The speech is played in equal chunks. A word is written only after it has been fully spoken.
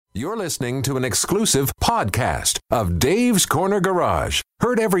You're listening to an exclusive podcast of Dave's Corner Garage.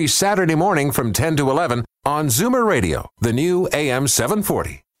 Heard every Saturday morning from 10 to 11 on Zoomer Radio, the new AM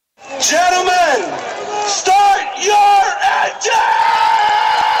 740. Gentlemen, start your engine!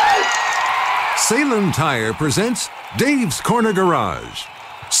 Salem Tire presents Dave's Corner Garage.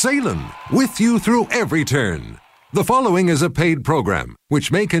 Salem, with you through every turn. The following is a paid program,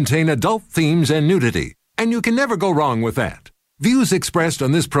 which may contain adult themes and nudity, and you can never go wrong with that. Views expressed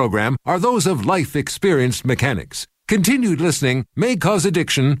on this program are those of life-experienced mechanics. Continued listening may cause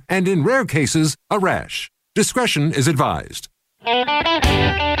addiction and, in rare cases, a rash. Discretion is advised.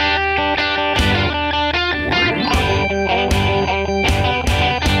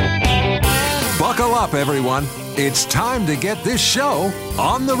 Buckle up, everyone. It's time to get this show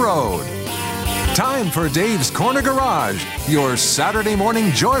on the road. Time for Dave's Corner Garage, your Saturday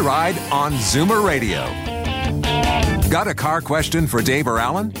morning joyride on Zoomer Radio. Got a car question for Dave or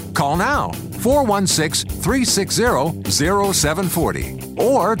Alan? Call now, 416-360-0740.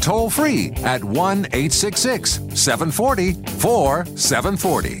 Or toll free at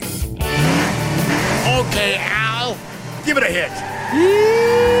 1-866-740-4740. Okay, Al. Give it a hit.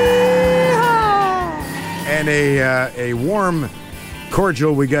 Yeehaw! And a warm,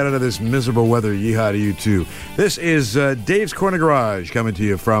 cordial, we got out of this miserable weather. Yeehaw to you, too. This is Dave's Corner Garage coming to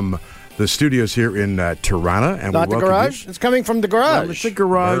you from the studios here in Tirana. And Not the garage? It's coming from the garage. It's the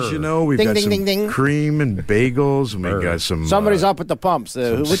garage, you know. We've got some cream and bagels, and we've got some... Somebody's up at the pumps.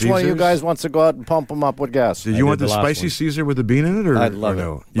 Which one of you guys wants to go out and pump them up with gas? Did you want the spicy Caesar with the bean in it? Or, I'd love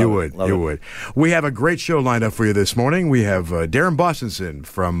no? it. You would. We have a great show lined up for you this morning. We have Darren Bostonson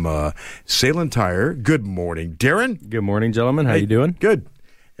from Salem Tire. Good morning, Darren. Good morning, gentlemen. How you doing? Good.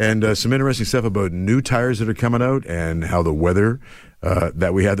 And some interesting stuff about new tires that are coming out and how the weather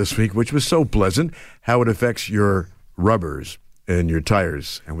that we had this week, which was so pleasant, how it affects your rubbers and your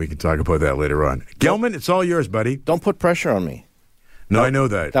tires. And we can talk about that later on. Gelman, it's all yours, buddy. Don't put pressure on me. No, I know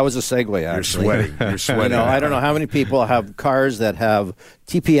that. That was a segue, actually. You're sweating. I don't know how many people have cars that have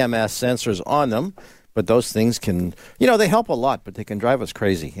TPMS sensors on them, but those things can, they help a lot, but they can drive us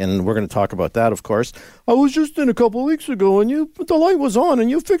crazy. And we're going to talk about that, of course. I was just in a couple of weeks ago, and the light was on,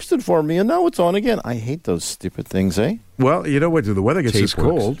 and you fixed it for me, and now it's on again. I hate those stupid things, eh? Well, you know what? The weather gets this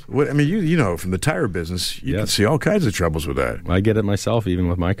cold. Works. I mean, you know, from the tire business, you can see all kinds of troubles with that. I get it myself, even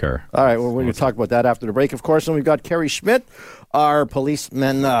with my car. All right, well, we're going to talk about that after the break, of course. And we've got Kerry Schmidt, our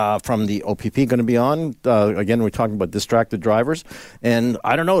policeman from the OPP, going to be on. Again, we're talking about distracted drivers. And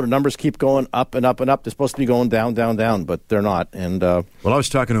I don't know, the numbers keep going up and up and up. They're supposed to be going down, down, down, but they're not. And well, I was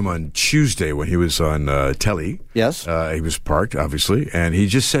talking to him on Tuesday when he was on telly. Yes. He was parked, obviously, and he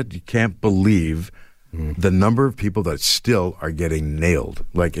just said you can't believe the number of people that still are getting nailed.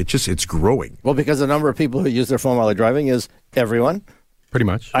 Like, it's growing. Well, because the number of people who use their phone while they're driving is everyone. Pretty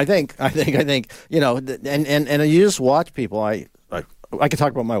much. I think, and you just watch people. I could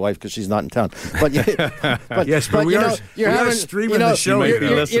talk about my wife because she's not in town. But yes, but we are streaming the show.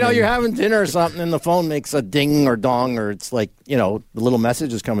 You're having dinner or something, and the phone makes a ding or dong, or it's like, the little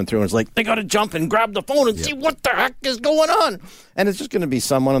message is coming through, and it's like, they got to jump and grab the phone and see what the heck is going on. And it's just going to be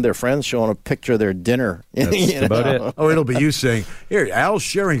one of their friends showing a picture of their dinner. That's about it. Oh, it'll be you saying, here, Al's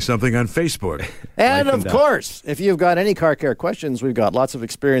sharing something on Facebook. And of course, if you've got any car care questions, we've got lots of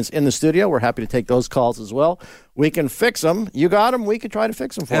experience in the studio. We're happy to take those calls as well. We can fix them. You got them. We can try to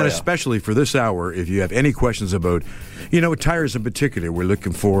fix them for you. And especially for this hour, if you have any questions about, tires in particular, we're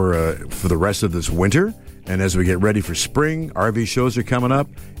looking for the rest of this winter. And as we get ready for spring, RV shows are coming up.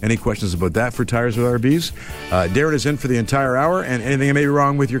 Any questions about that for Tires with RVs? Darren is in for the entire hour. And anything that may be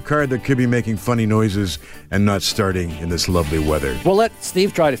wrong with your car that could be making funny noises and not starting in this lovely weather. Well, let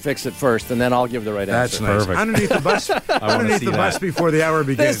Steve try to fix it first, and then I'll give the right answer. That's nice. Perfect. Underneath the bus before the hour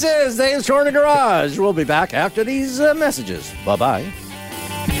begins. This is Dave's Corner Garage. We'll be back after these messages. Bye-bye.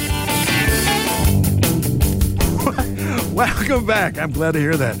 Welcome back. I'm glad to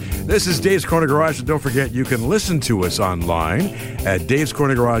hear that. This is Dave's Corner Garage, and don't forget, you can listen to us online at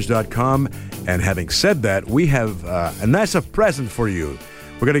davescornergarage.com. And having said that, we have a nice present for you.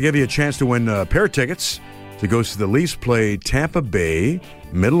 We're going to give you a chance to win a pair of tickets to go see the Leafs play Tampa Bay,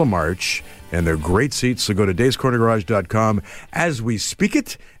 middle of March, and they're great seats. So go to davescornergarage.com as we speak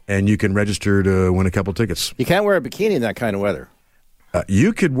it, and you can register to win a couple tickets. You can't wear a bikini in that kind of weather.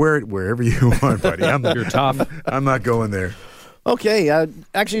 You could wear it wherever you want, buddy. You're tough. I'm not going there. Okay.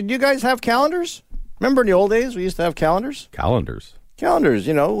 Actually, do you guys have calendars? Remember in the old days we used to have calendars? Calendars,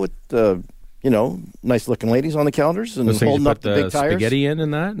 with nice looking ladies on the calendars and holding up the big tires. Spaghetti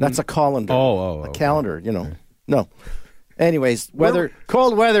in that? That's a colander. A calendar, No. Anyways,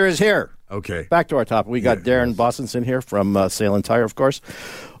 cold weather is here. Okay. Back to our topic. We got Darren Bostonson here from Salem Tire, of course.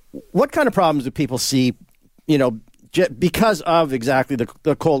 What kind of problems do people see, because of exactly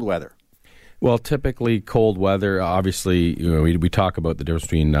the cold weather? Well, typically cold weather, obviously, we talk about the difference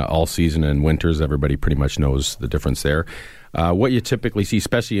between all season and winters. Everybody pretty much knows the difference there. What you typically see,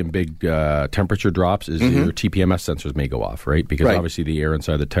 especially in big temperature drops, is your TPMS sensors may go off, right? Because obviously the air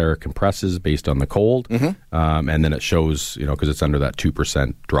inside the tire compresses based on the cold, and then it shows, because it's under that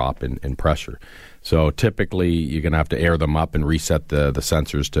 2% drop in pressure. So typically you're going to have to air them up and reset the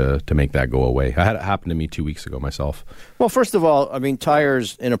sensors to make that go away. I had it happen to me 2 weeks ago myself. Well, first of all,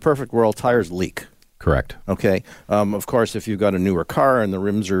 tires, in a perfect world, tires leak. Correct. Okay. Of course, if you've got a newer car and the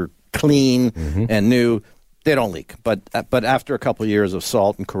rims are clean and new, they don't leak. But after a couple of years of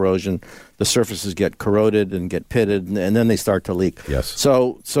salt and corrosion, the surfaces get corroded and get pitted, and then they start to leak. Yes.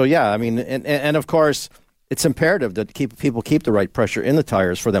 So yeah, and of course, it's imperative that people keep the right pressure in the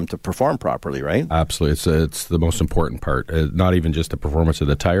tires for them to perform properly, right? Absolutely. It's the most important part. Not even just the performance of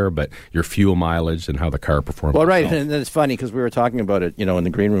the tire, but your fuel mileage and how the car performs. Well, right. And it's funny because we were talking about it, in the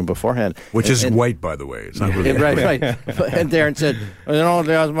green room beforehand. Which is white, by the way. It's not really right. And Darren said,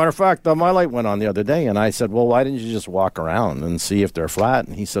 as a matter of fact, my light went on the other day. And I said, well, why didn't you just walk around and see if they're flat?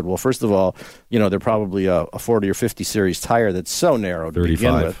 And he said, well, first of all, they're probably a 40 or 50 series tire that's so narrow to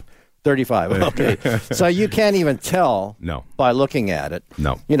begin with. 35. Okay. So you can't even tell by looking at it.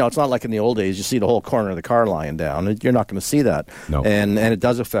 No. It's not like in the old days you see the whole corner of the car lying down. You're not going to see that. No. And it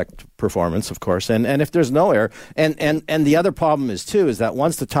does affect performance, of course. And if there's no air, and the other problem is that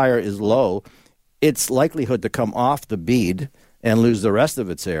once the tire is low, its likelihood to come off the bead and lose the rest of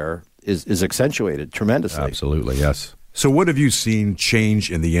its air is accentuated tremendously. Absolutely, yes. So what have you seen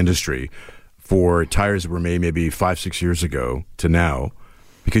change in the industry for tires that were made maybe 5-6 years ago to now?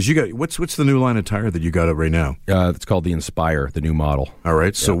 Because you got what's the new line of tire that you got up right now? It's called the Inspire, the new model. All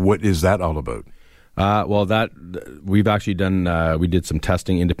right. So what is that all about? Well, that we've actually done. We did some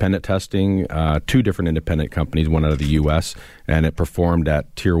testing, independent testing, 2 different independent companies, one out of the U.S., and it performed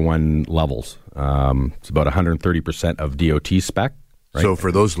at Tier 1 levels. It's about 130% of DOT spec. Right? So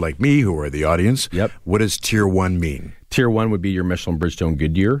for those like me who are the audience, what does Tier 1 mean? Tier 1 would be your Michelin, Bridgestone,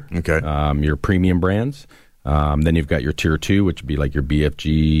 Goodyear. Okay. Your premium brands. Then you've got your Tier 2, which would be like your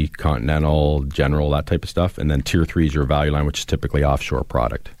BFG, Continental, General, that type of stuff. And then Tier 3 is your value line, which is typically offshore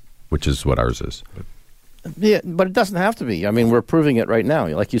product, which is what ours is. Yeah, but it doesn't have to be. We're proving it right now.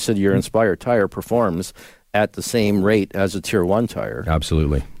 Like you said, your Inspire tire performs at the same rate as a Tier 1 tire.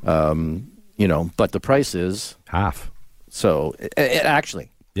 Absolutely. But the price is half. So, it actually.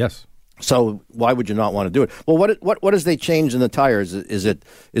 Yes. So why would you not want to do it? Well, what has they changed in the tires? Is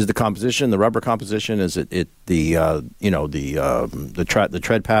the composition, the rubber composition? Is it the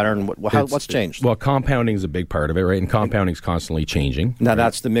tread pattern? What's changed? Well, compounding is a big part of it, right? And compounding is constantly changing. Now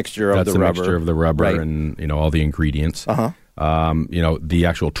that's the mixture of the rubber. Mixture of the rubber, right. And all the ingredients. The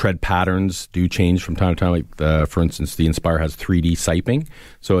actual tread patterns do change from time to time. Like for instance, the Inspire has 3D siping,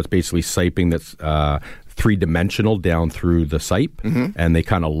 so it's basically siping that's 3-dimensional down through the sipe, and they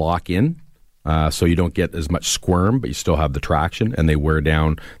kind of lock in, so you don't get as much squirm, but you still have the traction, and they wear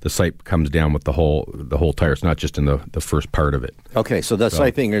down. The sipe comes down with the whole tire. It's not just in the first part of it. Okay, so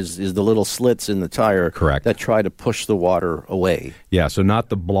siping is the little slits in the tire, correct, that try to push the water away. Yeah, so not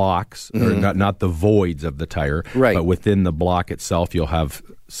the blocks, or not the voids of the tire, right, but within the block itself, you'll have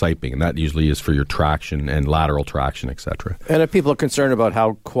siping, and that usually is for your traction and lateral traction, etc. And if people are concerned about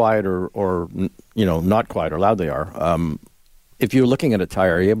how quiet or not quiet or loud they are, if you're looking at a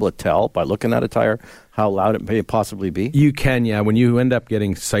tire, are you able to tell by looking at a tire how loud it may possibly be? You can, yeah. When you end up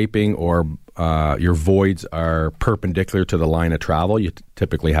getting siping or your voids are perpendicular to the line of travel, you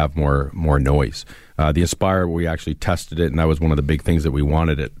typically have more noise. The Inspire, we actually tested it, and that was one of the big things that we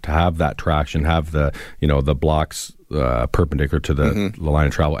wanted it to have, that traction, have the the blocks perpendicular to the line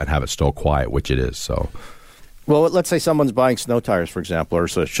of travel, and have it still quiet, which it is. So. Well, let's say someone's buying snow tires, for example, or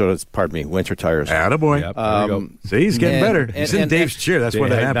winter tires. Attaboy. Yep, there you go. See, he's getting better. He's in Dave's chair. That's what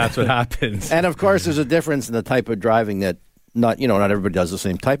happens. That's what happens. And of course, there's a difference in the type of driving that not everybody does the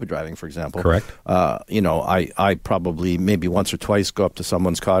same type of driving. For example, correct. I probably maybe once or twice go up to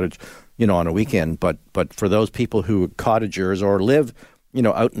someone's cottage, on a weekend. But for those people who are cottagers or live,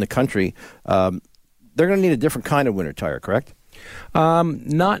 out in the country, they're going to need a different kind of winter tire. Correct?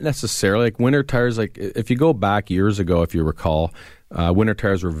 Not necessarily. Like winter tires, like if you go back years ago, if you recall, winter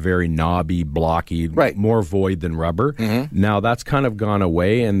tires were very knobby, blocky, right, more void than rubber. Now that's kind of gone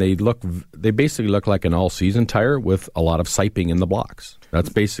away, and they basically look like an all-season tire with a lot of siping in the blocks. That's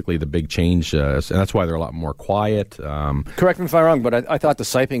basically the big change, and that's why they're a lot more quiet. Correct me if I'm wrong, but I thought the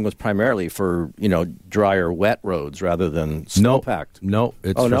siping was primarily for drier, wet roads rather than snowpacked. No,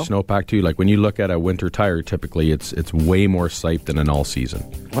 it's for snowpack too. Like when you look at a winter tire, typically it's way more sipe than an all season.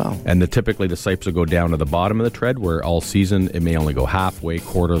 Wow. And typically the sipes will go down to the bottom of the tread, where all season it may only go halfway,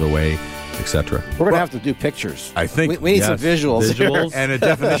 quarter of the way, etc. We're going to have to do pictures. I think we need some visuals here. And a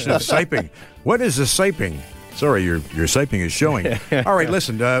definition of siping. What is a siping? Sorry, your siping is showing. All right,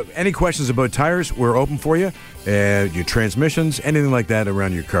 listen, any questions about tires, we're open for you. Your transmissions, anything like that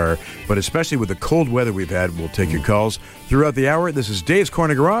around your car. But especially with the cold weather we've had, we'll take your calls throughout the hour. This is Dave's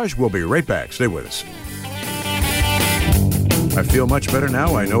Corner Garage. We'll be right back. Stay with us. I feel much better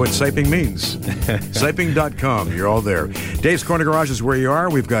now. I know what siping means. Siping.com. You're all there. Dave's Corner Garage is where you are.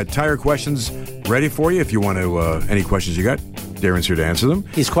 We've got tire questions ready for you. If you want to, any questions you got, Darren's here to answer them.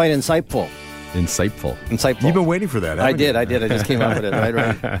 He's quite insightful. Insightful. You've been waiting for that, haven't you? I did. I just came up with it.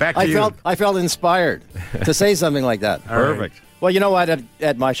 Right. Back to you. I felt inspired to say something like that. Perfect. Well, you know what?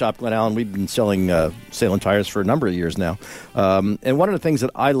 At my shop, Glen Allen, we've been selling Salem tires for a number of years now. And one of the things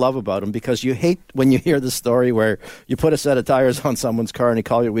that I love about them, because you hate when you hear the story where you put a set of tires on someone's car and they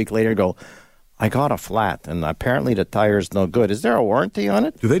call you a week later and go, I got a flat, and apparently the tire's no good. Is there a warranty on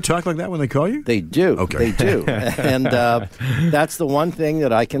it? Do they talk like that when they call you? They do. Okay. They do. And that's the one thing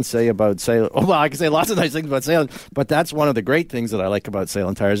that I can say about Salem. Well, I can say lots of nice things about Salem, but that's one of the great things that I like about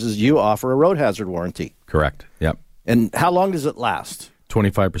Salem tires is you offer a road hazard warranty. Correct. Yep. And how long does it last?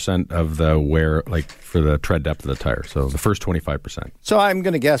 25% of the wear, like for the tread depth of the tire. So the first 25%. So I'm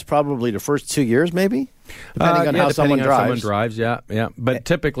going to guess probably the first 2 years, maybe, depending on how someone drives. Yeah. But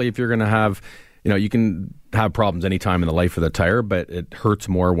typically, if you're going to have, you can have problems anytime in the life of the tire, but it hurts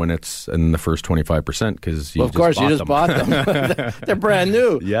more when it's in the first 25% because you just bought them. They're brand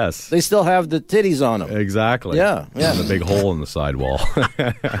new. Yes. They still have the titties on them. Exactly. Yeah. The big hole in the sidewall.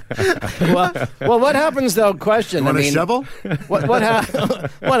 Well, what happens though? Question. You want a shovel?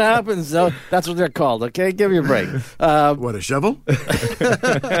 What happens though? That's what they're called. Okay, give me a break. What, a shovel?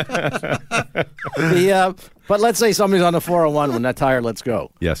 But let's say somebody's on the 401 when that tire lets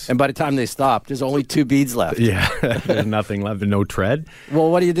go. Yes. And by the time they stop, there's only 2 beads left. Yeah. There's nothing left. No tread. Well,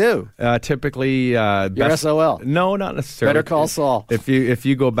 what do you do? Typically, your SOL. No, not necessarily. Better call Saul. If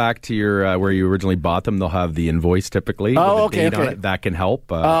you go back to your where you originally bought them, they'll have the invoice typically. Oh, with the date okay. on it. That can help.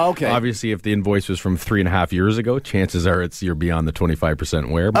 Okay. Obviously, if the invoice was from 3.5 years ago, chances are you're beyond the 25%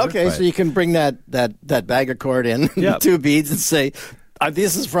 wear. Okay, so you can bring that bag of cord in, 2 beads, and say,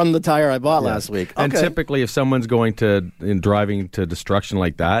 this is from the tire I bought last week. Okay. And typically, if someone's going driving to destruction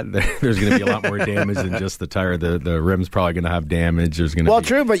like that, there's going to be a lot more damage than just the tire. The rim's probably going to have damage. There's going to be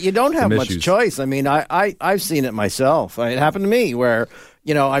true, but you don't have much issues. choice. I mean, I've seen it myself. It happened to me where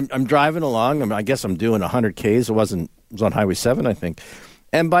I'm driving along. I guess I'm doing 100 Ks. It was on Highway 7, I think.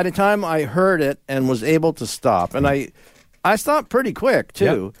 And by the time I heard it and was able to stop, and I stopped pretty quick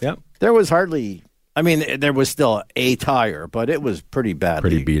too. Yep. There was hardly. I mean, there was still a tire, but it was pretty bad.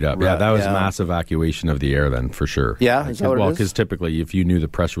 Pretty beat up. Yeah, that was mass evacuation of the air then, for sure. Yeah, is that what it is? Because typically if you knew the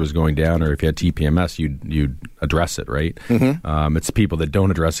pressure was going down or if you had TPMS, you'd address it, right? Mm-hmm. It's people that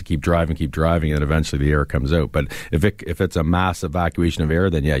don't address it, keep driving, and then eventually the air comes out. But if it's a mass evacuation of air,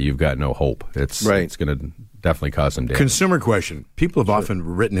 then you've got no hope. It's going to definitely cause some damage. Consumer question. People have often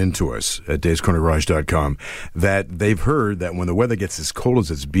written into us at davescornergarage.com that they've heard that when the weather gets as cold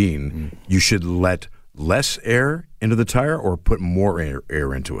as it's been, you should let less air into the tire or put more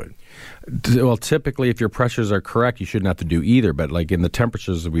air into it. Well, typically, if your pressures are correct, you shouldn't have to do either. But like in the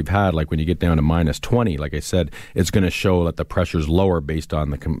temperatures that we've had, like when you get down to minus 20, like I said, it's going to show that the pressure's lower based on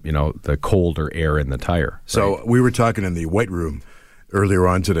the colder air in the tire. Right? So we were talking in the white room earlier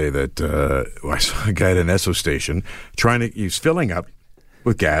on today that I saw a guy at an Esso station he's filling up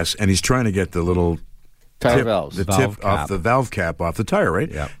with gas and he's trying to get the little tire valves, the tip off the valve cap off the tire,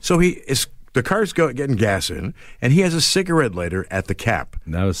 right? Yeah. So the car's getting gas in, and he has a cigarette lighter at the cap.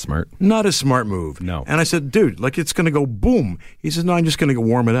 That was smart. Not a smart move. No. And I said, dude, it's going to go boom. He says, no, I'm just going to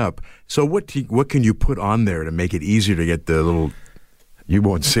warm it up. So what can you put on there to make it easier to get the little... You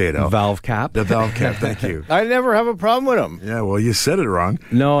won't say it, Al. Valve cap. The valve cap, thank you. I never have a problem with them. Yeah, well, you said it wrong.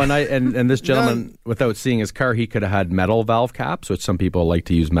 No, and this gentleman, without seeing his car, he could have had metal valve caps, which some people like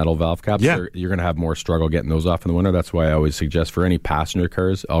to use metal valve caps. Yeah. You're going to have more struggle getting those off in the winter. That's why I always suggest for any passenger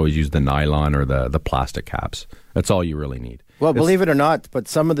cars, always use the nylon or the plastic caps. That's all you really need. Well, believe it or not, but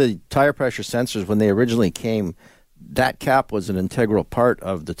some of the tire pressure sensors, when they originally came, that cap was an integral part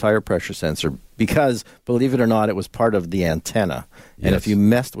of the tire pressure sensor because, believe it or not, it was part of the antenna. Yes. And if you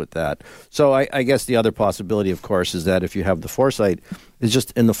messed with that. So I guess the other possibility, of course, is that if you have the foresight, is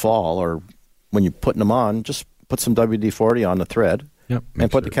just in the fall or when you're putting them on, just put some WD-40 on the thread. Yep,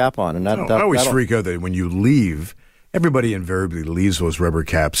 and put the cap on. And I always freak out that when you leave, everybody invariably leaves those rubber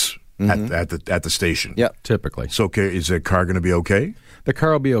caps at the station. Yeah, typically. So, okay, is the car going to be okay? The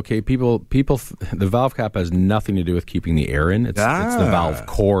car will be okay. The valve cap has nothing to do with keeping the air in. It's the valve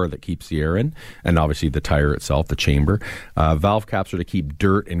core that keeps the air in, and obviously the tire itself, the chamber. Valve caps are to keep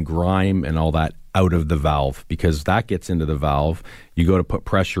dirt and grime and all that out of the valve, because that gets into the valve. You go to put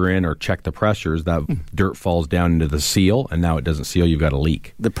pressure in or check the pressures, that dirt falls down into the seal, and now it doesn't seal. You've got a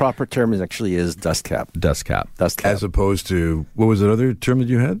leak. The proper term is dust cap. Dust cap. As opposed to, what was the other term that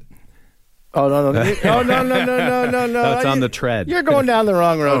you had? Oh, no. No. That's on the tread. You're going down the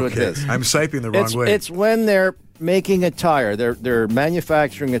wrong road with this. I'm siping the wrong way. It's when they're making a tire, they're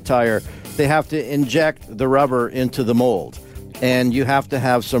manufacturing a tire, they have to inject the rubber into the mold. And you have to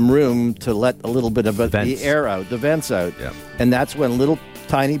have some room to let a little bit of the air out, the vents out. Yep. And that's when little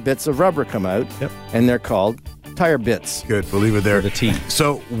tiny bits of rubber come out, and they're called tire bits. Good, we'll leave it there. For the T.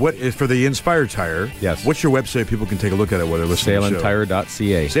 So, what is for the Inspire tire? Yes. What's your website? People can take a look at it while they're listening to the show.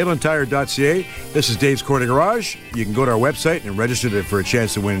 SalemandTire.ca. SalemandTire.ca. This is Dave's Corner Garage. You can go to our website and register for a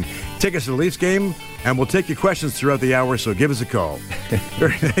chance to win tickets to the Leafs game, and we'll take your questions throughout the hour, so give us a call.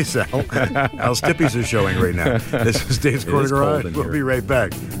 Very nice, Al. Al's tippies are showing right now. This is Dave's Corner Garage. We'll be right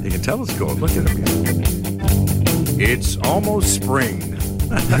back. You can tell it's cold. Look at him. It's almost spring.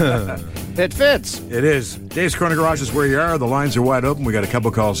 It fits. It is. Dave's Corner Garage is where you are. The lines are wide open. We got a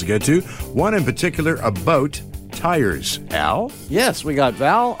couple calls to get to. One in particular about tires. Al? Yes, we got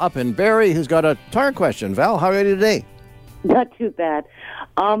Val up in Barrie who's got a tire question. Val, how are you today? Not too bad.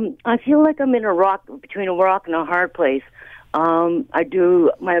 I feel like I'm between a rock and a hard place. I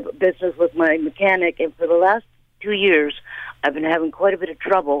do my business with my mechanic, and for the last 2 years, I've been having quite a bit of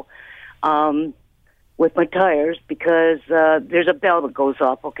trouble with my tires because there's a bell that goes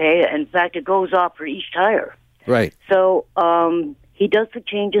off, okay? In fact, it goes off for each tire. Right. So he does the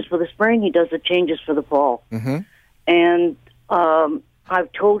changes for the spring. He does the changes for the fall. Mm-hmm. And I've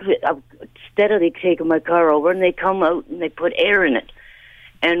steadily taken my car over, and they come out and they put air in it.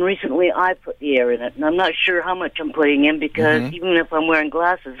 And recently I put the air in it, and I'm not sure how much I'm putting in because even if I'm wearing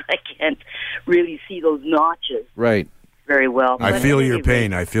glasses, I can't really see those notches. Right. Very well. I feel your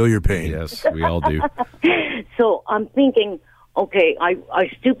pain. Yes, we all do. So I'm thinking, okay, I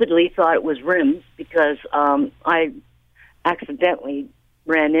stupidly thought it was rims because I accidentally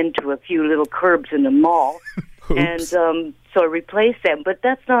ran into a few little curbs in the mall. And so I replaced them, but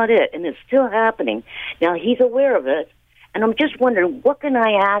that's not it, and it's still happening. Now, he's aware of it, and I'm just wondering, what can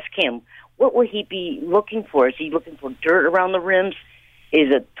I ask him? What will he be looking for? Is he looking for dirt around the rims?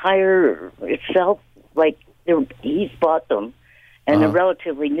 Is it tire itself? Like, he's bought them, and they're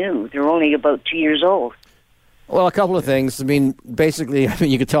relatively new. They're only about 2 years old. Well, a couple of things. I mean, basically,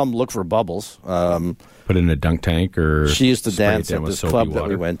 you could tell him to look for bubbles. Put in a dunk tank, or she used to dance at this club that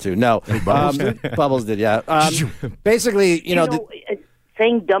we went to. No, Bubbles did, yeah. Basically,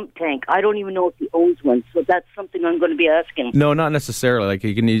 saying dump tank, I don't even know if he owns one, so that's something I'm going to be asking. No, not necessarily. Like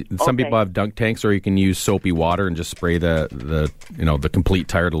you can use, some people have dunk tanks, or you can use soapy water and just spray the complete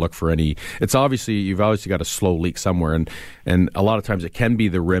tire to look for any. You've obviously got a slow leak somewhere, and a lot of times it can be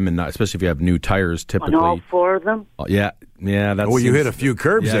the rim, and not, especially if you have new tires. Typically, on all four of them. Yeah. That's. Oh, you hit a few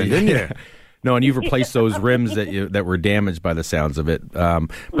curbs then, didn't you? No, and you've replaced those rims that were damaged by the sounds of it.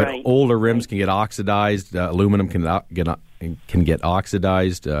 But right. Older rims can get oxidized. Aluminum can get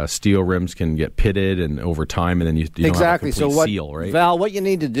oxidized. Steel rims can get pitted, and over time, and then you don't have a complete seal, right? Val, what you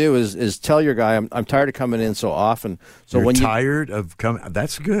need to do is tell your guy, I'm tired of coming in so often. So You're when tired of coming.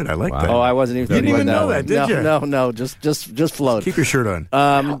 That's good. I like that. Oh, I wasn't even. You didn't even know that, did you? No. Just float. Keep your shirt on.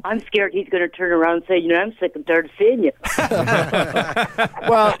 I'm scared he's going to turn around and say, I'm sick and tired of seeing you.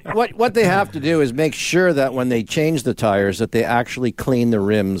 Well, what they have to do is make sure that when they change the tires, that they actually clean the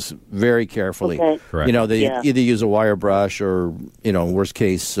rims very carefully. Okay. Correct. They either use a wire brush or, worst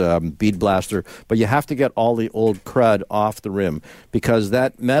case, bead blaster. But you have to get all the old crud off the rim because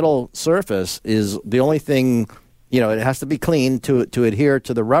that metal surface is the only thing. It has to be clean to adhere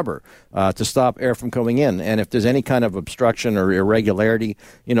to the rubber to stop air from coming in. And if there's any kind of obstruction or irregularity,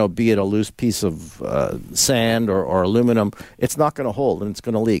 be it a loose piece of sand or aluminum, it's not going to hold and it's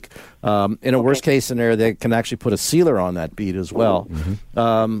going to leak. In a worst case scenario, they can actually put a sealer on that bead as well.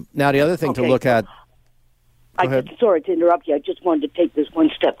 Mm-hmm. Now, the other thing to look at. Sorry to interrupt you. I just wanted to take this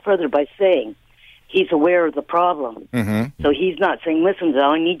one step further by saying he's aware of the problem. Mm-hmm. So he's not saying, listen,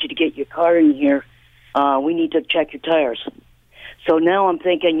 Zal, I need you to get your car in here. We need to check your tires. So now I'm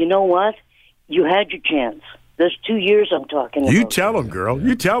thinking, you know what? You had your chance. There's 2 years I'm talking about. You tell him, girl.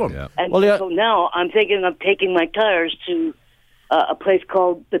 You tell him. Yeah. And so now I'm thinking of taking my tires to a place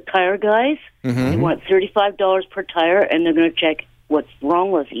called the Tire Guys. Mm-hmm. They want $35 per tire, and they're going to check what's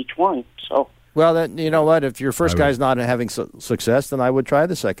wrong with each one. So. Well, then, you know what? If your first guy's not having success, then I would try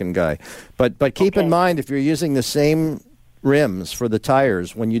the second guy. But keep in mind, if you're using the same rims for the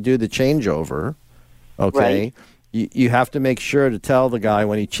tires when you do the changeover, Right. you have to make sure to tell the guy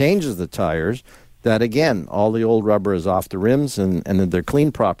when he changes the tires that, again, all the old rubber is off the rims and that they're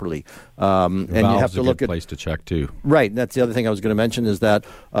cleaned properly. And you have to look a at place to check too. Right, and that's the other thing I was going to mention is that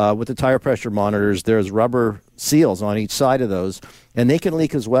with the tire pressure monitors, there's rubber seals on each side of those, and they can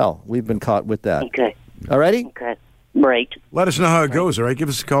leak as well. We've been caught with that. Okay. All righty? Okay. Right. Let us know how it goes, all right? Give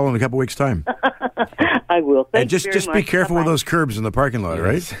us a call in a couple weeks' time. I will. Thank And just you very be much. careful with Bye-bye. those curbs in the parking lot, all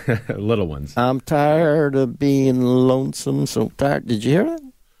right? Little ones. I'm tired of being lonesome, so tired. Did you hear that?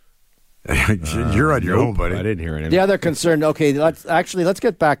 You're on your own, Nope, buddy. I didn't hear anything. The other concern, okay, let's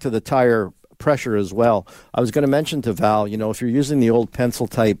get back to the tire pressure as well. I was going to mention to Val, if you're using the old pencil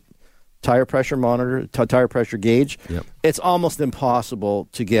type tire pressure monitor, tire pressure gauge, Yep. it's almost impossible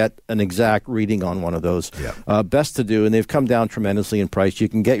to get an exact reading on one of those. Yep. Best to do, and they've come down tremendously in price. You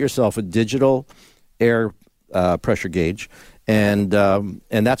can get yourself a digital air pressure gauge, and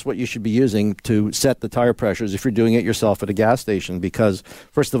that's what you should be using to set the tire pressures if you're doing it yourself at a gas station, because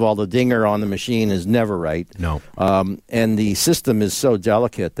first of all, the dinger on the machine is never right. No. And the system is so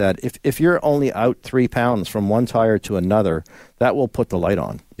delicate that if you're only out 3 pounds from one tire to another, that will put the light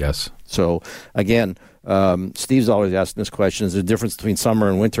on. Yes. So again, Steve's always asking this question: is there a difference between summer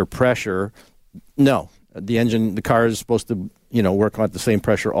and winter pressure? No. The car is supposed to, work on the same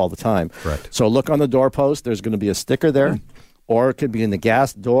pressure all the time. Correct. So look on the doorpost. There's going to be a sticker there, or it could be in the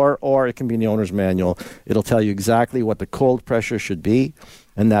gas door, or it can be in the owner's manual. It'll tell you exactly what the cold pressure should be,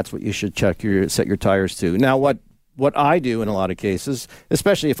 and that's what you should set your tires to. Now, what I do in a lot of cases,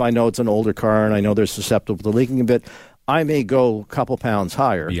 especially if I know it's an older car and I know they're susceptible to leaking a bit, I may go a couple pounds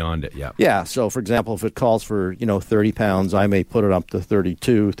higher. Beyond it, yeah. Yeah, so for example, if it calls for, 30 pounds, I may put it up to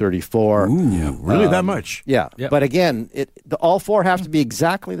 32, 34. Ooh, really that much? Yeah, Yep. but again, all four have to be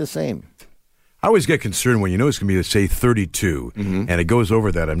exactly the same. I always get concerned when you know it's going to be, say, 32, and it goes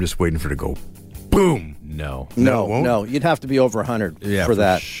over that. I'm just waiting for it to go boom. No. No, it won't? No, you'd have to be over 100 Yeah, for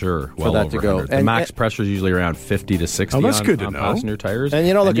that. Sure. For Well that over to go. 100. The And- max pressure is usually around 50 to 60 Oh, that's on, good to on know. passenger tires. And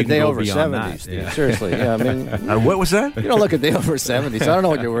you don't look you at can day go over beyond 70, that, Steve. yeah. Seriously, yeah, I mean, What was that? you don't look at day over 70, so I don't know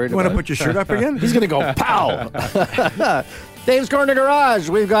what you're worried You want about. to put your shirt up again? He's going to go pow. Dave's Corner Garage.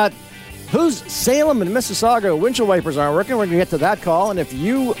 We've got who's Salem and Mississauga windshield wipers aren't working. We're going to get to that call. And if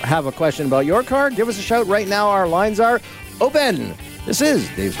you have a question about your car, give us a shout right now. Our lines are open. This is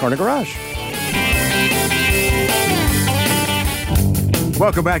Dave's Corner Garage.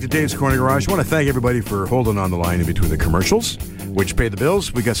 Welcome back to Dave's Corner Garage. I want to thank everybody for holding on the line in between the commercials, which pay the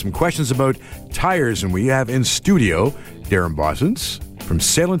bills. We got some questions about tires, and we have in studio Darren Bosons from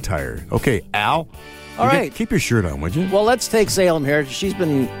Salem Tire. Okay, Al. All right. Keep your shirt on, would you? Well, let's take Salem here. He's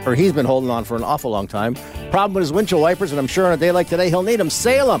been holding on for an awful long time. Problem with his windshield wipers, and I'm sure on a day like today he'll need them.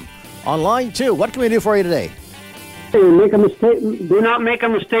 Salem on line 2. What can we do for you today? Hey, make a mistake. Do not make a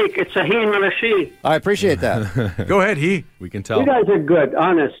mistake. It's a he and not a she. I appreciate that. Go ahead, he. We can tell. You guys are good,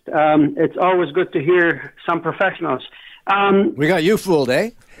 honest. It's always good to hear some professionals. We got you fooled,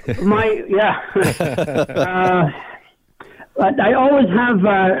 eh? I always have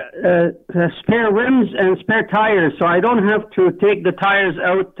spare rims and spare tires, so I don't have to take the tires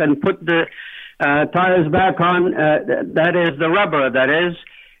out and put the tires back on. That is the rubber, that is.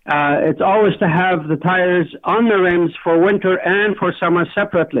 It's always to have the tires on the rims for winter and for summer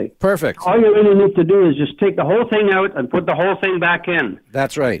separately. Perfect. All you really need to do is just take the whole thing out and put the whole thing back in.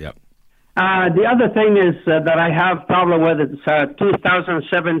 That's right. Yep. The other thing is that I have problem with it's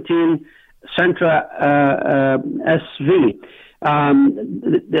 2017 Sentra SV.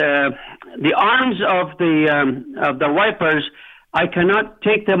 The arms of the wipers, I cannot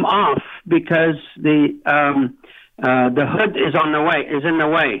take them off because the hood is in the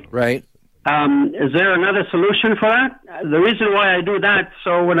way. Right. Is there another solution for that? The reason why I do that,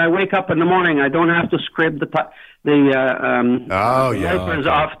 so when I wake up in the morning, I don't have to scrape the wipers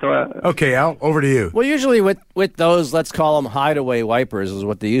off. Okay, Al, over to you. Well, usually with those, let's call them hideaway wipers is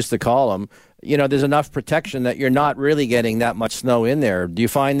what they used to call them. There's enough protection that you're not really getting that much snow in there. Do you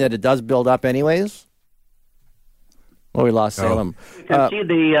find that it does build up anyways? Oh, we lost Salem. You can see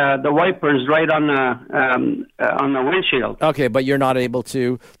the wipers right on the windshield. Okay, but you're not able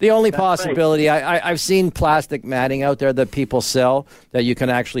to. The only possibility, I've seen plastic matting out there that people sell that you can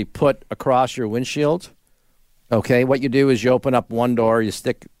actually put across your windshield. Okay, what you do is you open up one door, you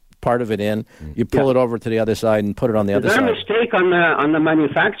stick part of it in, you pull it over to the other side and put it on the other side. Is there a side. mistake on the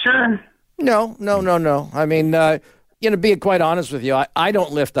manufacturer? No. I mean, being quite honest with you, I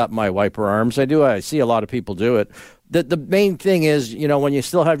don't lift up my wiper arms. I see a lot of people do it. the main thing is, when you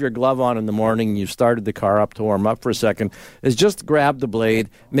still have your glove on in the morning, you started the car up to warm up for a second, is just grab the blade,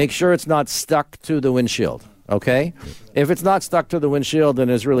 make sure it's not stuck to the windshield, okay? If it's not stuck to the windshield, then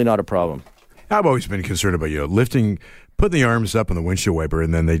it's really not a problem. I've always been concerned about putting the arms up on the windshield wiper,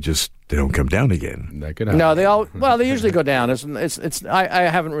 and then they don't come down again. That could happen. No, they usually go down. I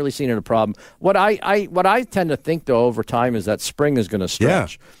haven't really seen it a problem. What I tend to think though over time is that spring is going to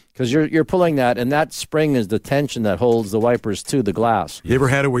stretch. Yeah. Because you're pulling that, and that spring is the tension that holds the wipers to the glass. You ever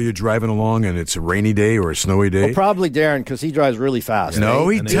had it where you're driving along and it's a rainy day or a snowy day? Well, probably Darren, because he drives really fast. No,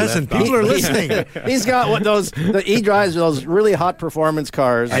 he doesn't. People are listening. He's got he drives those really hot performance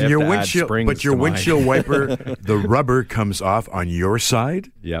cars. And your windshield wiper, the rubber comes off on your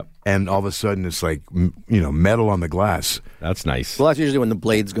side. Yep. And all of a sudden it's like, metal on the glass. That's nice. Well, that's usually when the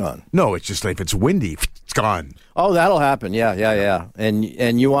blade's gone. No, it's just like if it's windy, it's gone. Oh, that'll happen. Yeah.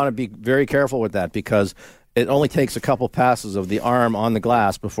 And you want to be very careful with that because it only takes a couple passes of the arm on the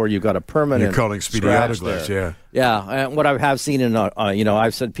glass before you've got a permanent. You're calling Speedy scratch Autoglass, there. yeah. Yeah, and what I have seen in,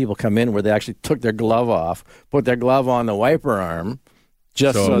 I've said people come in where they actually took their glove off, put their glove on the wiper arm,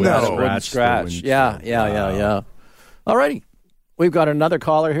 just so that it wouldn't scratch. Yeah. All righty. We've got another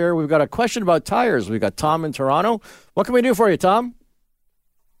caller here. We've got a question about tires. We've got Tom in Toronto. What can we do for you, Tom?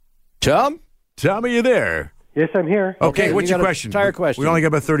 Tom, are you there? Yes, I'm here. Okay, what's your question? Tire question. We only got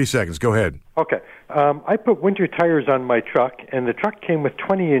about 30 seconds. Go ahead. Okay. I put winter tires on my truck, and the truck came with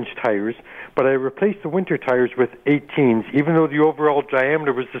 20-inch tires, but I replaced the winter tires with 18s, even though the overall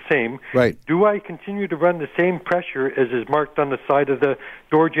diameter was the same. Right. Do I continue to run the same pressure as is marked on the side of the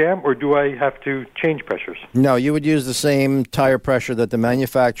door jamb, or do I have to change pressures? No, you would use the same tire pressure that the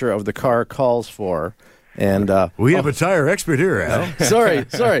manufacturer of the car calls for. And we have a tire expert here, Al. Sorry.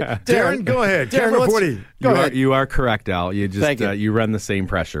 Darren, go ahead. Darren, Camera 40. Go ahead. You are correct, Al. You just Thank you. You run the same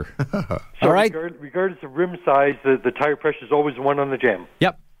pressure. So all right. Regardless of rim size, the tire pressure is always one on the jamb.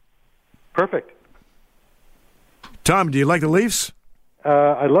 Yep. Perfect. Tom, do you like the Leafs?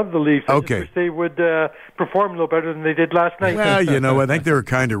 I love the Leafs. I Okay. just wish they would perform a little better than they did last night. Well, I think they were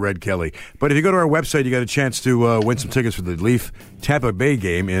kind of Red Kelly. But if you go to our website, you got a chance to win some tickets for the Leaf Tampa Bay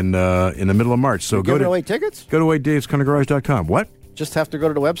game in the middle of March. So Giving away tickets? Go to DavesCornerGarage.com. What? Just have to go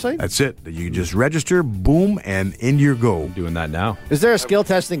to the website? That's it. You just register, boom, and in you go. Doing that now. Is there a skill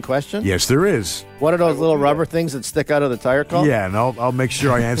testing question? Yes, there is. What are those little rubber things that stick out of the tire called? Yeah, and I'll make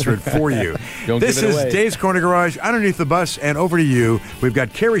sure I answer it for you. This give it is away. Dave's Corner Garage, underneath the bus, and over to you. We've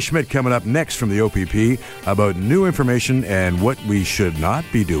got Carrie Schmidt coming up next from the OPP about new information and what we should not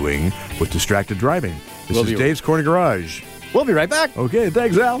be doing with distracted driving. This is Dave's Corner Garage. We'll be right back. Okay,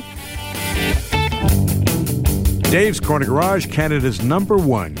 thanks, Al. Dave's Corner Garage, Canada's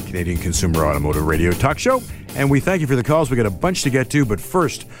 #1 Canadian consumer automotive radio talk show. And we thank you for the calls. We got a bunch to get to, but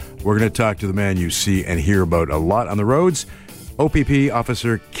first, we're going to talk to the man you see and hear about a lot on the roads, OPP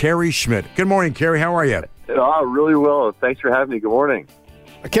Officer Carrie Schmidt. Good morning, Carrie. How are you? Oh, really well. Thanks for having me. Good morning.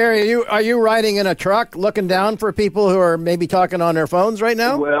 Carrie, are you riding in a truck looking down for people who are maybe talking on their phones right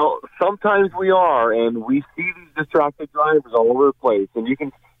now? Well, sometimes we are, and we see these distracted drivers all over the place, and you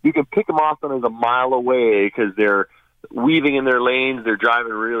can pick them off them as a mile away because they're weaving in their lanes, they're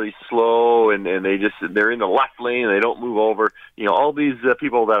driving really slow, and they're in the left lane and they don't move over. You know, all these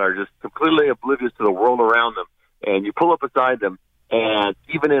people that are just completely oblivious to the world around them, and you pull up beside them, and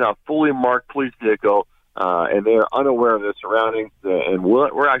even in a fully marked police vehicle, and they are unaware of their surroundings, and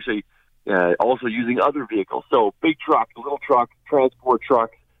we're actually also using other vehicles. So big trucks, little trucks, transport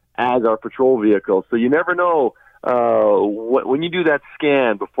trucks as our patrol vehicles. So you never know when you do that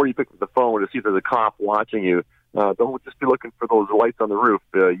scan before you pick up the phone to see if there's a cop watching you. Don't just be looking for those lights on the roof.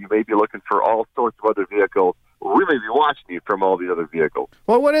 You may be looking for all sorts of other vehicles. We may be watching you from all these other vehicles.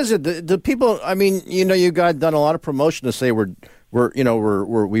 Well, what is it? The people. I mean, you guys done a lot of promotion to say we've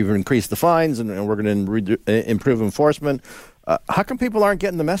increased the fines and we're going to improve enforcement. How come people aren't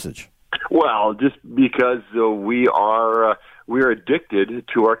getting the message? Well, just because we are addicted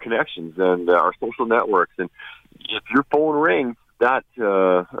to our connections and our social networks, and if your phone rings, that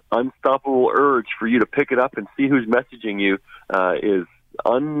unstoppable urge for you to pick it up and see who's messaging you is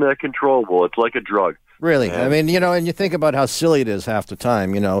uncontrollable. It's like a drug. Really? I mean, and you think about how silly it is half the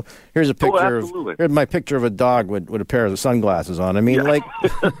time. Here's a picture here's my picture of a dog with a pair of sunglasses on. I mean, like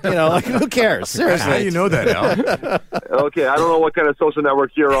who cares? Seriously. How do you know that, Al? Okay, I don't know what kind of social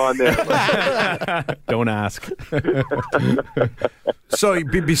network you're on there. Don't ask. So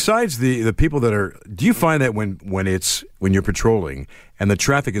besides the people that are, do you find that when you're patrolling and the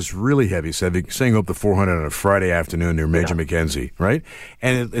traffic is really heavy, saying up to 400 on a Friday afternoon near Major Mackenzie, right?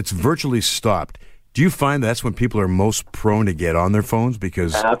 And it's virtually stopped. Do you find that's when people are most prone to get on their phones?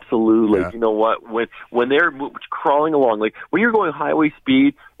 Because absolutely, you know what? When they're crawling along, like when you're going highway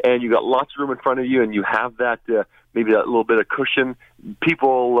speed and you got lots of room in front of you, and you have that maybe that little bit of cushion,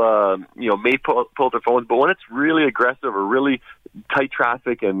 people may pull their phones. But when it's really aggressive or really tight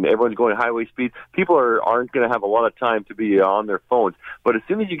traffic and everyone's going highway speed, people aren't going to have a lot of time to be on their phones. But as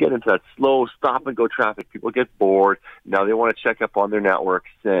soon as you get into that slow stop and go traffic, people get bored. Now they want to check up on their networks,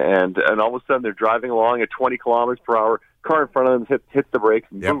 and all of a sudden they're driving along at 20 kilometers per hour. Car in front of them hits the brakes,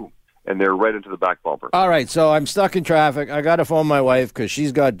 and boom, and they're right into the back bumper. All right, so I'm stuck in traffic. I got to phone my wife because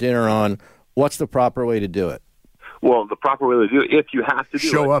she's got dinner on. What's the proper way to do it? Well, the proper way to do it, if you have to do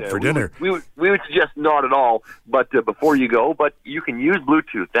it. Show up for dinner. We would suggest not at all, but before you go. But you can use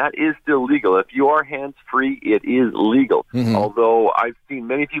Bluetooth. That is still legal. If you are hands-free, it is legal. Mm-hmm. Although I've seen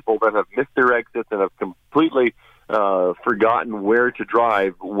many people that have missed their exits and have completely forgotten where to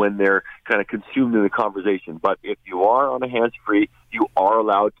drive when they're kind of consumed in the conversation. But if you are on a hands-free, you are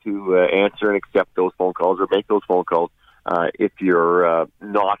allowed to answer and accept those phone calls or make those phone calls if you're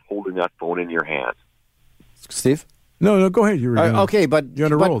not holding that phone in your hand. Steve? No, go ahead. Okay, but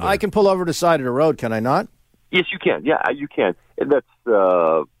I can pull over to the side of the road, can I not? Yes, you can. Yeah, you can. And that's, as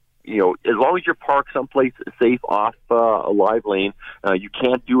long as you're parked someplace safe off a live lane, you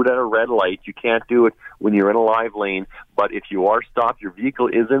can't do it at a red light. You can't do it when you're in a live lane. But if you are stopped, your vehicle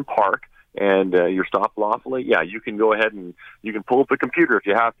is in park, and you're stopped lawfully, you can go ahead and you can pull up the computer if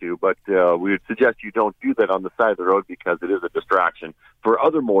you have to, but we would suggest you don't do that on the side of the road because it is a distraction for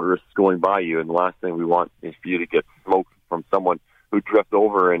other motorists going by you, and the last thing we want is for you to get smoked from someone who drifts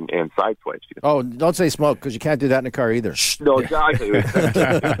over and sideswipes you. Oh, don't say smoke, because you can't do that in a car either. No, exactly.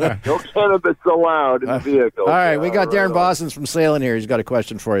 No cannabis allowed in the vehicle. All right, we got Darren Bosons from Salem here. He's got a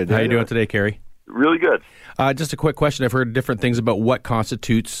question for you. How are you doing today, Kerry? Really good. Just a quick question. I've heard different things about what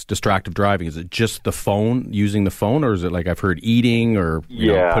constitutes distractive driving. Is it just the phone, using the phone, or is it like I've heard eating or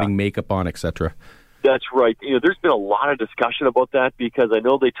putting makeup on, etc.? That's right. There's been a lot of discussion about that because I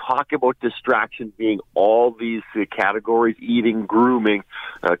know they talk about distraction being all these categories: eating, grooming,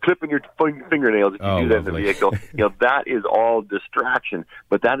 clipping your fingernails if you do that in the vehicle. That is all distraction,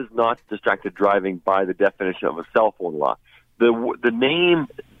 but that is not distracted driving by the definition of a cell phone law. The name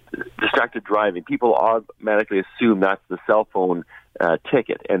distracted driving, people automatically assume that's the cell phone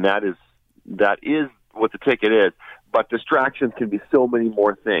ticket, and that is what the ticket is. But distractions can be so many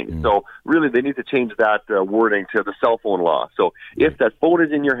more things. So really, they need to change that wording to the cell phone law. So if that phone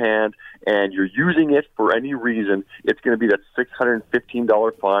is in your hand and you're using it for any reason, it's going to be that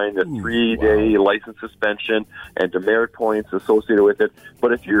 $615 fine, a 3-day license suspension, and demerit points associated with it.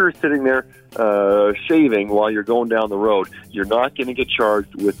 But if you're sitting there shaving while you're going down the road, you're not going to get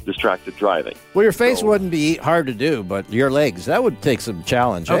charged with distracted driving. Well, your face wouldn't be hard to do, but your legs, that would take some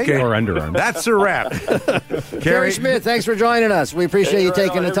challenge. Okay. Eh? Or underarms. That's a wrap. Kerry Schmidt, thanks for joining us. We appreciate you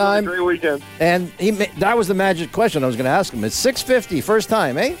taking the time. Have a great weekend. And that was the magic question I was going to ask him. It's $650 first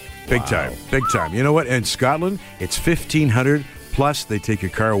time, eh? Big time. You know what? In Scotland, it's $1,500 plus they take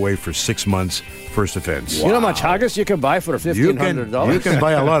your car away for 6 months. First offense. You know how much haggis you can buy for $1,500? You can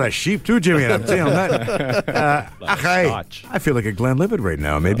buy a lot of sheep too, Jimmy. I'm telling you that. I feel like a Glenlivet right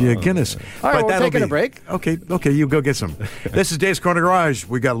now. Maybe a Guinness. All right, we're taking a break. Okay, you go get some. This is Dave's Corner Garage.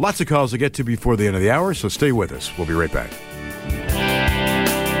 We got lots of calls to get to before the end of the hour, so stay with us. We'll be right back.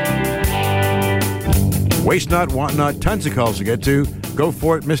 Waste not, want not, tons of calls to get to. Go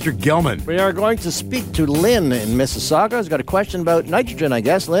for it, Mr. Gelman. We are going to speak to Lynn in Mississauga. He's got a question about nitrogen, I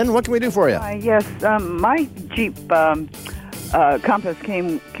guess. Lynn, what can we do for you? Yes, my Jeep Compass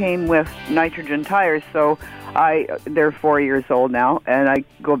came with nitrogen tires, so they're 4 years old now, and I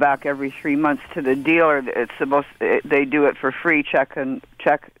go back every 3 months to the dealer. They do it for free. Check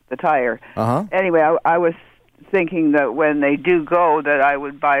the tire. Anyway, I was thinking that when they do go, that I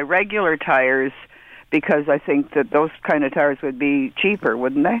would buy regular tires, because I think that those kind of tires would be cheaper,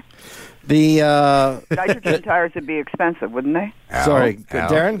 wouldn't they? The nitrogen tires would be expensive, wouldn't they? Sorry,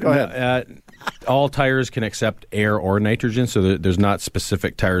 Darren, go ahead. All tires can accept air or nitrogen, so there's not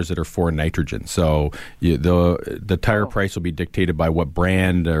specific tires that are for nitrogen. So the tire price will be dictated by what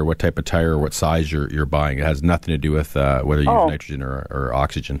brand or what type of tire or what size you're buying. It has nothing to do with whether you use nitrogen or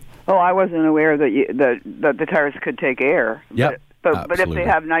oxygen. Oh, I wasn't aware that the tires could take air. Yeah. But if they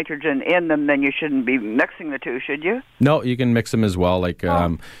have nitrogen in them, then you shouldn't be mixing the two, should you? No, you can mix them as well.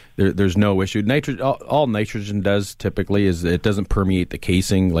 There's no issue. All nitrogen does typically is it doesn't permeate the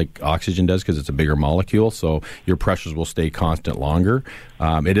casing like oxygen does because it's a bigger molecule, so your pressures will stay constant longer.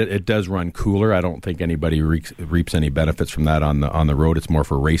 It does run cooler. I don't think anybody reaps any benefits from that on the road. It's more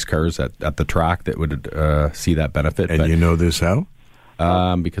for race cars at the track that would see that benefit. And you know this how?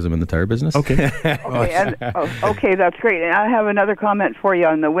 Because I'm in the tire business. Okay. Okay, that's great. And I have another comment for you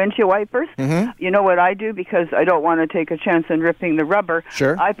on the windshield wipers. You know what I do, because I don't want to take a chance in ripping the rubber.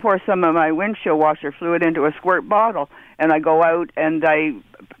 Sure. I pour some of my windshield washer fluid into a squirt bottle, and I go out and I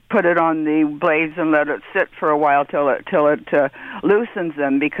put it on the blades and let it sit for a while till it loosens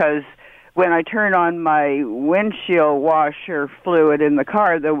them, because when I turn on my windshield washer fluid in the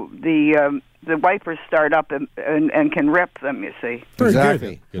car, the wipers start up and can rip them, you see.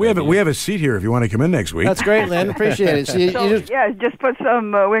 Exactly. Good. We have a seat here if you want to come in next week. That's great, Lynn. Appreciate it. Just put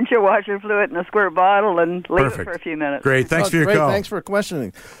some windshield washer fluid in a squirt bottle and leave it for a few minutes. Great. Thanks for your call. Thanks for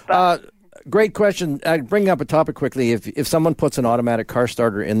questioning. Great question. Bringing up a topic quickly. If someone puts an automatic car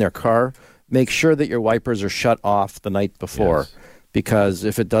starter in their car, make sure that your wipers are shut off the night before. Yes. Because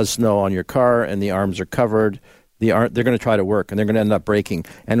if it does snow on your car and the arms are covered, they're going to try to work and they're going to end up breaking.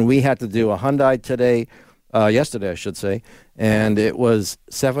 And we had to do a Hyundai yesterday, I should say, and it was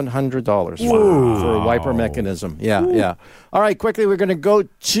 $700 for a wiper mechanism. Yeah. All right, quickly, we're going to go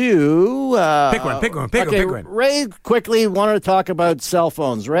to... Pick one. Ray quickly wanted to talk about cell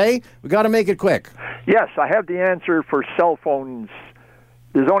phones. Ray, we got to make it quick. Yes, I have the answer for cell phones.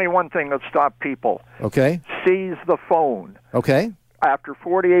 There's only one thing that stops people. Okay. Seize the phone. Okay. After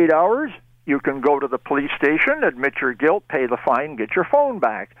 48 hours, you can go to the police station, admit your guilt, pay the fine, get your phone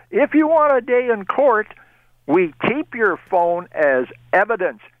back. If you want a day in court, we keep your phone as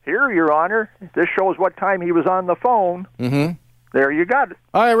evidence. Here, Your Honor, this shows what time he was on the phone. Mm-hmm. There you got it.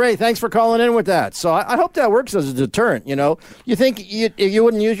 All right, Ray, thanks for calling in with that. So I hope that works as a deterrent, you know. You think you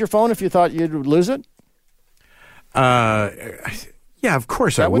wouldn't use your phone if you thought you'd lose it? Yeah, of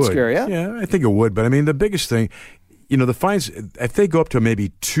course I would. That would scare you. Yeah, I think it would. But, I mean, the biggest thing, you know, the fines, if they go up to maybe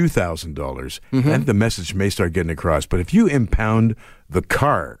 $2,000, then the message may start getting across. But if you impound the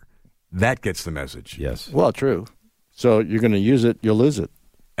car, that gets the message. Yes. Well, true. So you're going to use it, you'll lose it.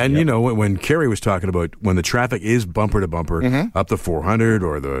 And, you know, when Kerry was talking about when the traffic is bumper to bumper up the 400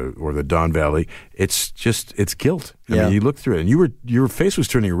 or the Don Valley, it's guilt. I mean, you look through it, and your face was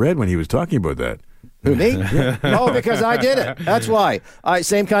turning red when he was talking about that. Who, me? No, because I did it. That's why.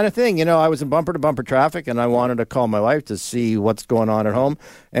 Same kind of thing. You know, I was in bumper-to-bumper traffic, and I wanted to call my wife to see what's going on at home.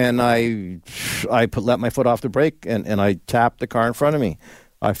 And I let my foot off the brake, and I tapped the car in front of me.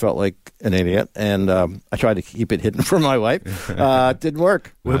 I felt like an idiot, and I tried to keep it hidden from my wife. It didn't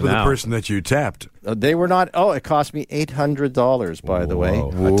work. What about the person that you tapped? They were not. Oh, it cost me $800, by the way.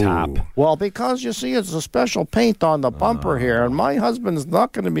 A tap. Well, because you see, it's a special paint on the bumper here, and my husband's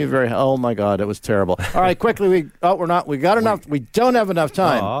not going to be very. Oh my God, it was terrible. All right, quickly, we got enough. We don't have enough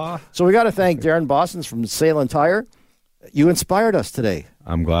time, so we got to thank Darren Boston from Salem Tire. You inspired us today.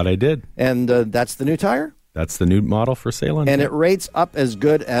 I'm glad I did. And that's the new tire. That's the new model for Salem. And it rates up as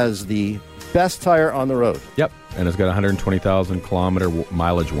good as the best tire on the road. Yep. And it's got a 120,000 kilometer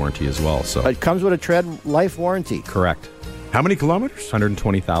mileage warranty as well. So it comes with a tread life warranty. Correct. How many kilometers?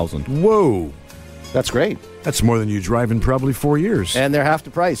 120,000. Whoa. That's great. That's more than you drive in probably 4 years. And they're half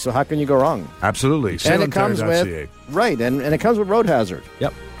the price, so how can you go wrong? Absolutely. And it comes with and it comes with road hazard.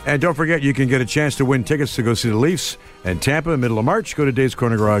 Yep. And don't forget, you can get a chance to win tickets to go see the Leafs and Tampa middle of March. Go to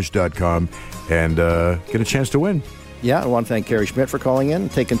davescornergarage.com and get a chance to win. Yeah, I want to thank Kerry Schmidt for calling in,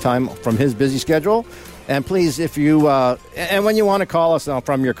 taking time from his busy schedule. And please, if you and when you want to call us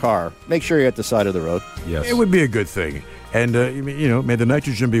from your car, make sure you're at the side of the road. Yes. It would be a good thing. And, you know, may the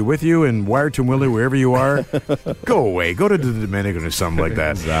nitrogen be with you and wired to Willie wherever you are. Go away. Go to the Dominican or something like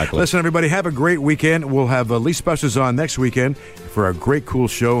that. Exactly. Listen, everybody, have a great weekend. We'll have Leaf Busters on next weekend for a great, cool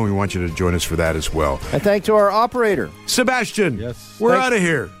show, and we want you to join us for that as well. And thank to our operator, Sebastian. Yes. We're out of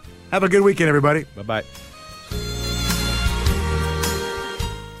here. Have a good weekend, everybody. Bye-bye.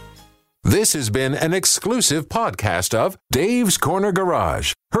 This has been an exclusive podcast of Dave's Corner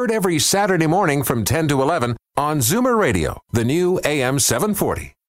Garage. Heard every Saturday morning from 10 to 11 on Zoomer Radio, the new AM 740.